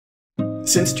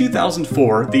Since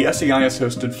 2004, the SEI has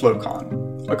hosted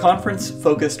FloCon, a conference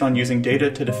focused on using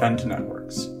data to defend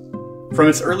networks. From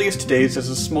its earliest days as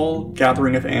a small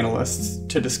gathering of analysts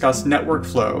to discuss network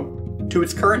flow, to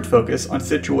its current focus on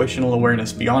situational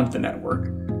awareness beyond the network,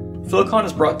 FloCon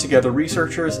has brought together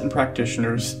researchers and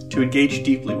practitioners to engage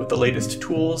deeply with the latest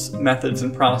tools, methods,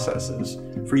 and processes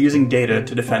for using data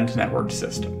to defend networked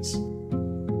systems.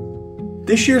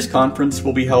 This year's conference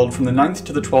will be held from the 9th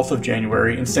to the 12th of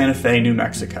January in Santa Fe, New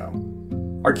Mexico.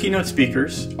 Our keynote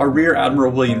speakers are Rear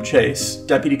Admiral William Chase,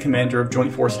 Deputy Commander of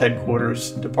Joint Force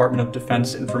Headquarters, Department of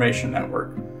Defense Information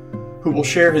Network, who will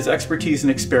share his expertise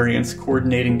and experience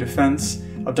coordinating defense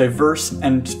of diverse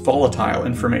and volatile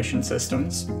information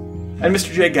systems, and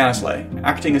Mr. Jay Gasley,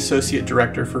 Acting Associate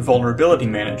Director for Vulnerability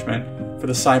Management for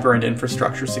the Cyber and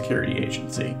Infrastructure Security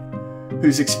Agency,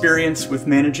 whose experience with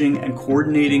managing and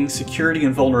coordinating security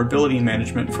and vulnerability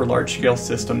management for large-scale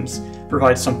systems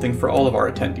provides something for all of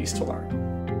our attendees to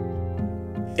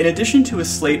learn. In addition to a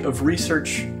slate of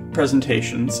research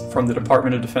presentations from the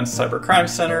Department of Defense Cyber Crime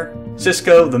Center,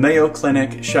 Cisco, the Mayo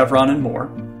Clinic, Chevron, and more,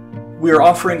 we are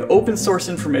offering open source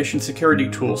information security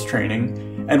tools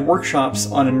training and workshops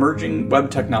on emerging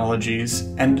web technologies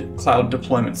and cloud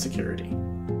deployment security.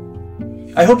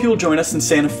 I hope you will join us in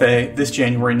Santa Fe this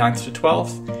January 9th to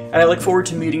 12th, and I look forward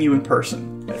to meeting you in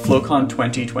person at FloCon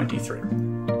 2023.